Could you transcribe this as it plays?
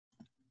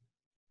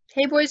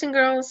Hey, boys and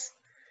girls.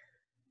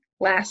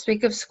 Last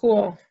week of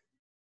school.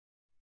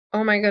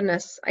 Oh my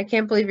goodness, I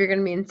can't believe you're going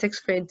to be in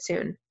 6th grade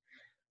soon.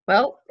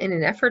 Well, in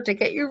an effort to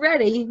get you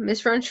ready,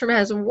 Miss Runstrom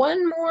has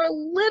one more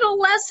little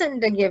lesson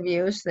to give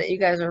you so that you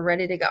guys are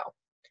ready to go.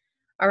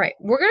 All right,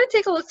 we're going to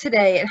take a look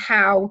today at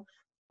how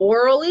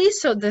orally,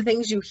 so the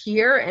things you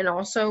hear, and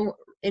also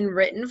in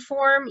written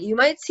form, you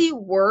might see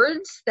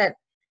words that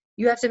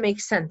you have to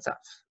make sense of.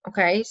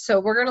 Okay, so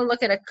we're going to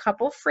look at a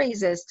couple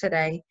phrases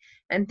today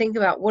and think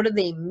about what do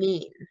they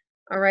mean.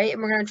 All right,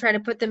 and we're going to try to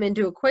put them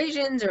into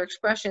equations or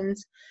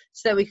expressions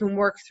so that we can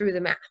work through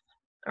the math.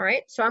 All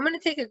right, so I'm going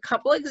to take a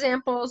couple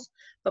examples,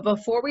 but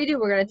before we do,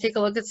 we're going to take a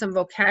look at some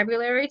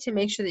vocabulary to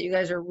make sure that you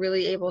guys are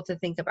really able to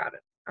think about it.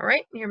 All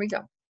right, here we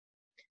go.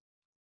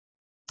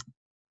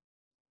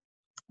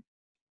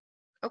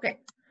 Okay,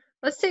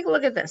 let's take a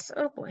look at this.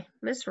 Oh boy,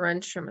 Miss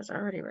Runstrom is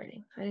already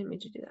writing. I didn't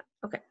mean to do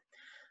that. Okay,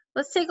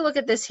 let's take a look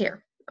at this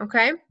here.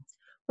 Okay,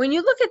 when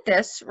you look at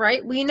this,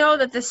 right, we know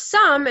that the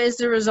sum is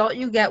the result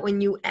you get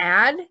when you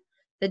add.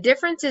 The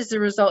difference is the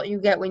result you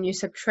get when you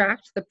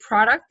subtract. The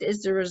product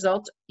is the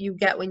result you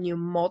get when you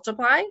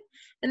multiply.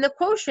 And the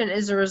quotient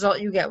is the result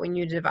you get when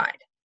you divide.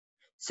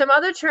 Some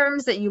other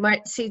terms that you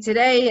might see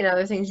today and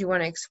other things you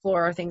want to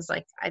explore are things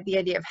like the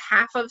idea of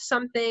half of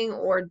something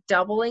or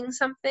doubling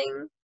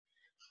something.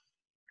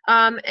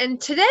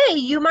 And today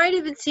you might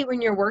even see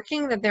when you're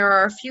working that there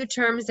are a few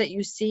terms that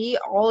you see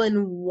all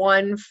in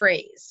one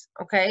phrase.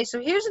 Okay, so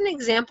here's an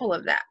example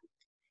of that.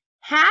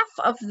 Half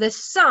of the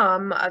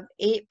sum of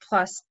 8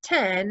 plus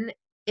 10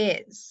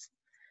 is.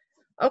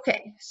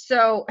 Okay,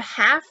 so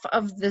half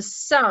of the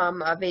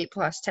sum of 8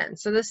 plus 10.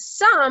 So the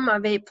sum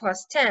of 8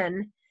 plus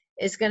 10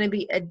 is going to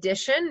be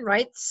addition,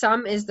 right?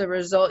 Sum is the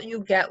result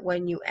you get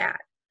when you add.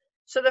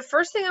 So the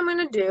first thing I'm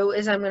going to do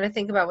is I'm going to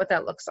think about what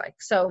that looks like.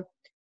 So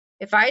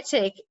if I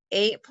take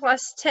 8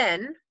 plus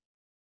 10,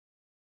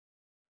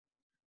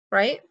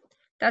 right,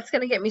 that's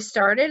going to get me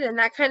started, and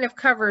that kind of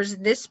covers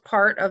this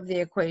part of the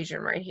equation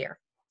right here,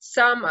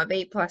 sum of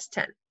 8 plus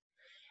 10.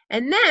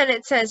 And then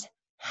it says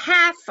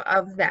half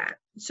of that.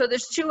 So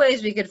there's two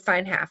ways we could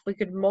find half. We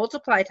could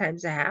multiply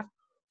times a half,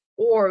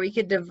 or we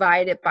could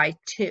divide it by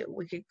 2.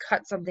 We could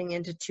cut something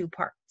into 2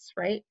 parts,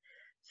 right?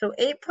 So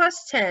 8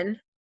 plus 10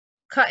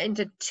 cut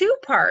into 2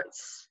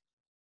 parts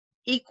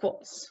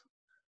equals.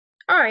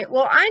 All right,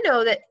 well, I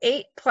know that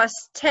 8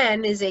 plus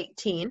 10 is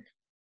 18.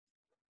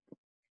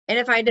 And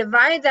if I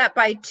divide that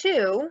by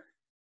 2,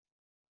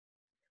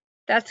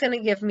 that's going to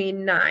give me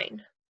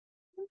 9.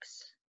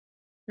 Oops,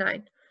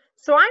 9.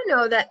 So I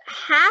know that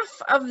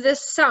half of the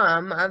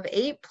sum of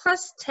 8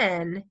 plus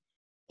 10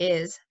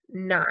 is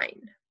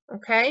 9.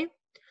 Okay?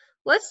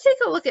 Let's take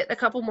a look at a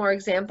couple more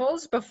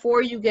examples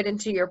before you get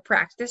into your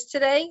practice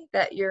today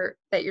that your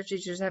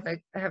teachers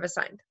have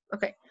assigned.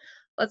 Okay,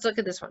 let's look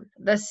at this one.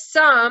 The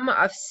sum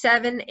of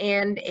 7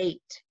 and 8.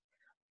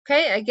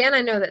 Okay, again,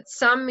 I know that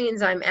sum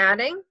means I'm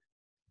adding.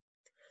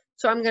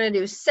 So I'm going to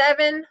do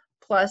 7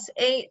 plus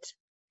 8,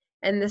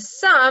 and the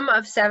sum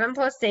of 7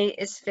 plus 8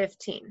 is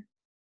 15.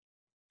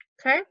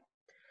 Okay?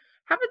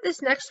 How about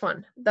this next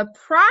one? The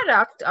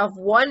product of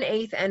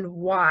 1/8 and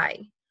y.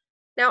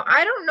 Now,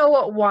 I don't know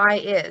what y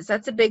is.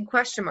 That's a big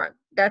question mark.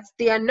 That's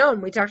the unknown.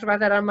 We talked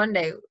about that on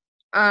Monday.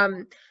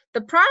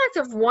 The product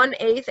of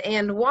 1/8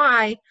 and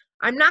y,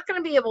 I'm not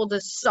going to be able to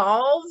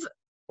solve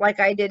like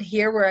I did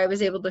here where I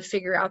was able to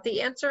figure out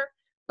the answer,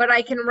 but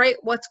I can write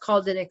what's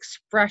called an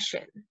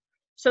expression.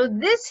 So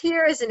this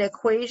here is an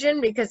equation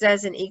because it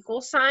has an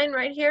equal sign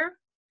right here.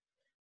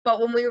 But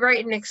when we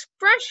write an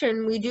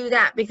expression, we do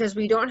that because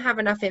we don't have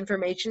enough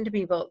information to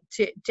be able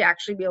to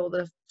actually be able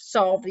to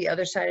solve the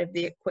other side of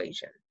the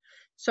equation.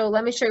 So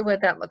let me show you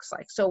what that looks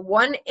like. So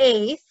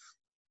 1/8,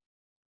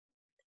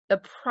 the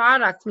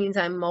product means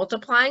I'm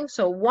multiplying.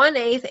 So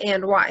 1/8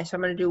 and y. So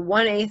I'm going to do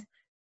 1/8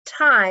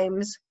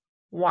 times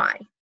y.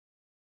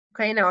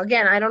 Okay, now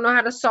again, I don't know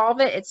how to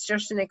solve it. It's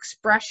just an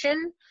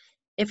expression.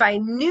 If I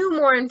knew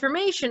more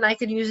information, I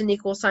could use an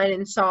equal sign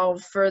and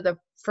solve for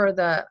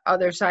the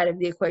other side of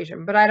the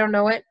equation, but I don't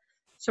know it,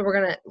 so we're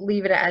going to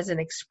leave it as an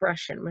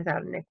expression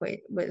without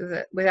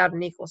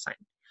an equal sign.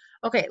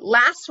 Okay,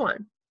 last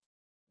one.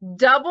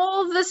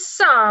 Double the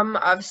sum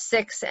of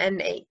 6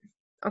 and 8.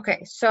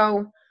 Okay,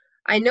 so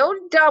I know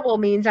double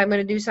means I'm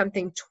going to do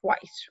something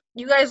twice.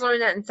 You guys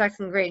learned that in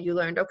 2nd grade. You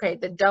learned, okay,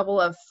 the double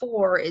of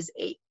 4 is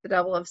 8, the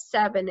double of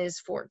 7 is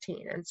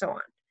 14, and so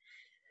on.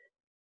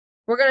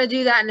 We're going to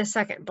do that in a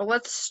second, but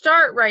let's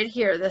start right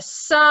here. The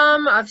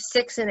sum of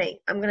 6 and 8.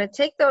 I'm going to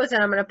take those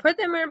and I'm going to put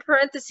them in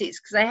parentheses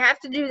because I have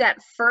to do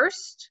that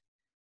first.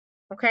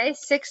 Okay,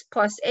 6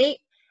 plus 8,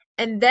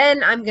 and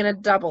then I'm going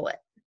to double it.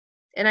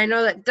 And I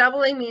know that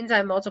doubling means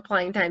I'm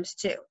multiplying times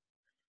 2.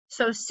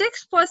 So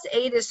 6 plus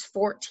 8 is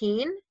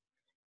 14,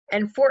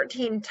 and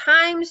 14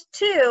 times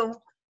 2,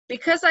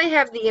 because I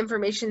have the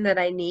information that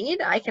I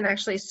need, I can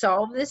actually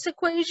solve this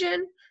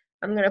equation.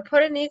 I'm going to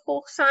put an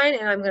equal sign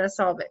and I'm going to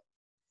solve it.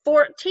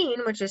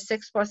 14, which is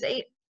 6 plus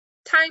 8,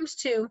 times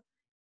 2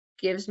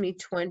 gives me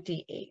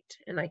 28,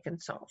 and I can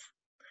solve.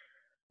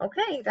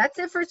 Okay, that's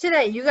it for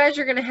today. You guys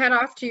are going to head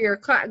off to your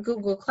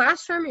Google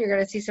Classroom. You're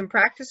going to see some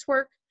practice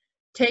work.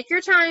 Take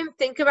your time.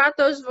 Think about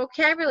those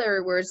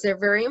vocabulary words. They're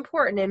very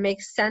important, and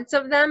make sense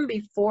of them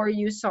before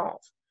you solve.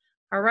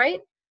 All right?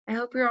 I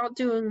hope you're all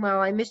doing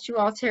well. I missed you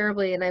all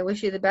terribly, and I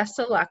wish you the best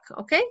of luck.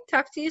 Okay?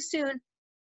 Talk to you soon.